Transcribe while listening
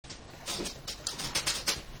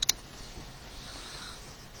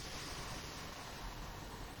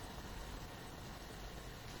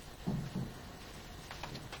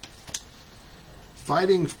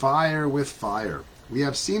Fighting fire with fire. We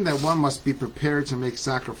have seen that one must be prepared to make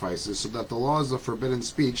sacrifices so that the laws of forbidden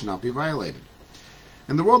speech not be violated.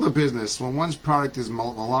 In the world of business, when one's product is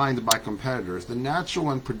maligned by competitors, the natural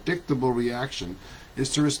and predictable reaction is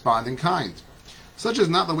to respond in kind. Such is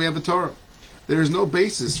not the way of the Torah. There is no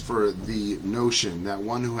basis for the notion that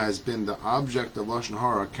one who has been the object of Lashon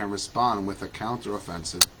Hara can respond with a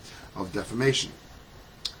counteroffensive of defamation.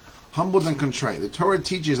 Humbled and contrite, the Torah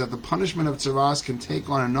teaches that the punishment of tzaras can take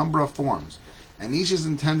on a number of forms, and each is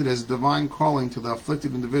intended as a divine calling to the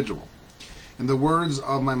afflicted individual. In the words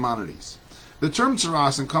of Maimonides, the term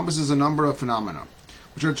tzaras encompasses a number of phenomena,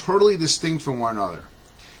 which are totally distinct from one another.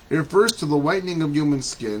 It refers to the whitening of human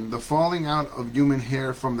skin, the falling out of human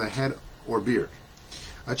hair from the head or beard,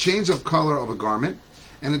 a change of color of a garment,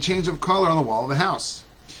 and a change of color on the wall of a house.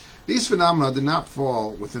 These phenomena did not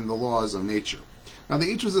fall within the laws of nature. Now, they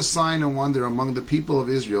each was a sign and wonder among the people of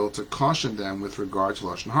Israel to caution them with regard to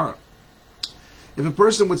Lashon Hara. If a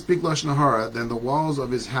person would speak Lashon Hara, then the walls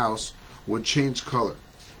of his house would change color,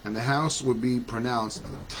 and the house would be pronounced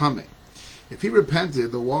Tameh. If he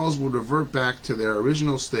repented, the walls would revert back to their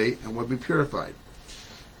original state and would be purified.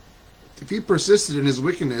 If he persisted in his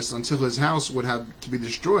wickedness until his house would have to be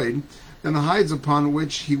destroyed, then the hides upon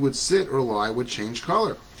which he would sit or lie would change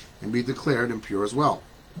color and be declared impure as well.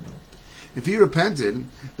 If he repented,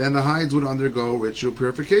 then the hides would undergo ritual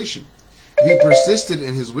purification. If he persisted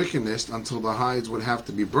in his wickedness until the hides would have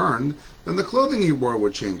to be burned, then the clothing he wore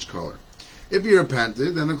would change color. If he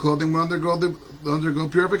repented, then the clothing would undergo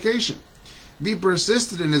purification. If he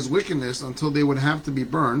persisted in his wickedness until they would have to be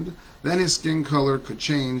burned, then his skin color could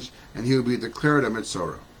change and he would be declared a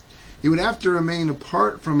Mitzorah. He would have to remain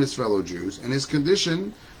apart from his fellow Jews, and his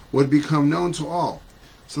condition would become known to all,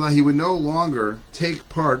 so that he would no longer take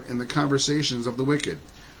part in the conversations of the wicked,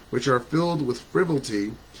 which are filled with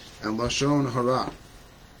frivolity and Lashon Hara.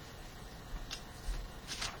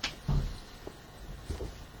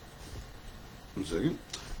 One second.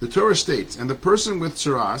 The Torah states, and the person with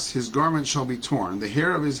tzaras, his garment shall be torn, the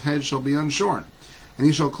hair of his head shall be unshorn, and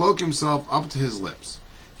he shall cloak himself up to his lips.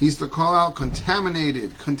 He's to call out,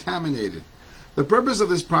 contaminated, contaminated. The purpose of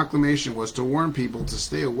this proclamation was to warn people to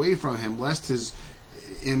stay away from him, lest his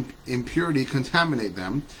impurity contaminate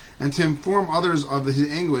them, and to inform others of his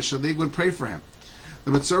anguish so they would pray for him. The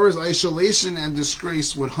Mitzorah's isolation and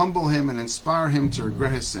disgrace would humble him and inspire him to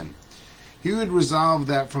regret his sin. He would resolve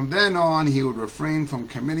that from then on he would refrain from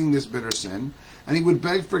committing this bitter sin, and he would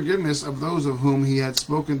beg forgiveness of those of whom he had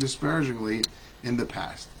spoken disparagingly in the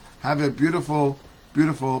past. Have a beautiful,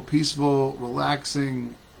 beautiful, peaceful,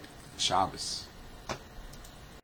 relaxing Shabbos.